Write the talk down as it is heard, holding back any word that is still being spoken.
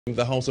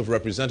The House of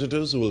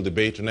Representatives will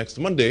debate next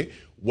Monday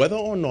whether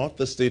or not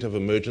the state of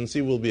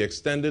emergency will be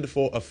extended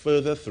for a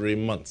further 3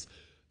 months.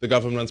 The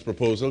government's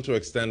proposal to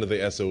extend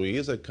the SoE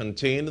is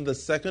contained in the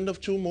second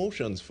of two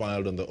motions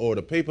filed on the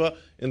order paper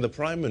in the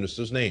Prime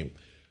Minister's name.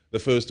 The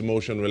first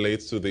motion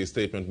relates to the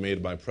statement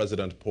made by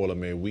President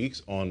Paula-Mae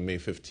Weekes on May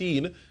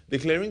 15,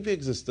 declaring the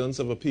existence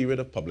of a period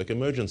of public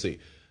emergency.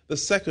 The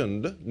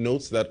second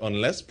notes that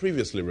unless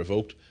previously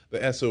revoked,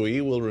 the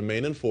SoE will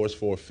remain in force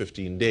for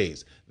 15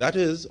 days. That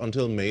is,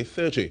 until May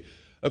 30.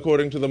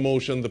 According to the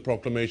motion, the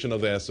proclamation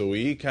of the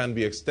SoE can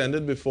be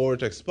extended before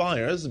it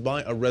expires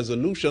by a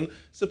resolution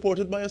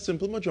supported by a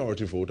simple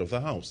majority vote of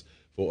the House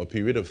for a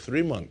period of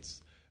 3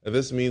 months.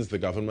 This means the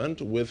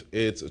government, with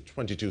its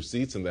 22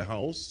 seats in the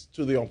House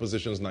to the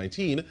opposition's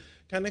 19,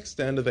 can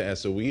extend the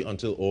SoE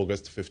until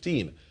August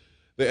 15.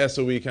 The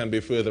SoE can be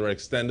further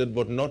extended,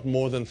 but not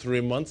more than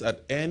 3 months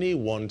at any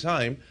one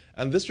time,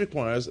 and this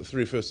requires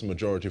 3/5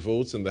 majority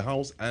votes in the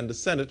House and the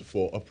Senate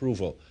for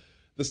approval.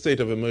 The state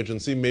of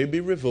emergency may be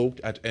revoked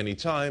at any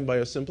time by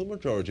a simple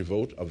majority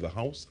vote of the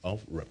House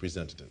of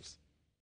Representatives.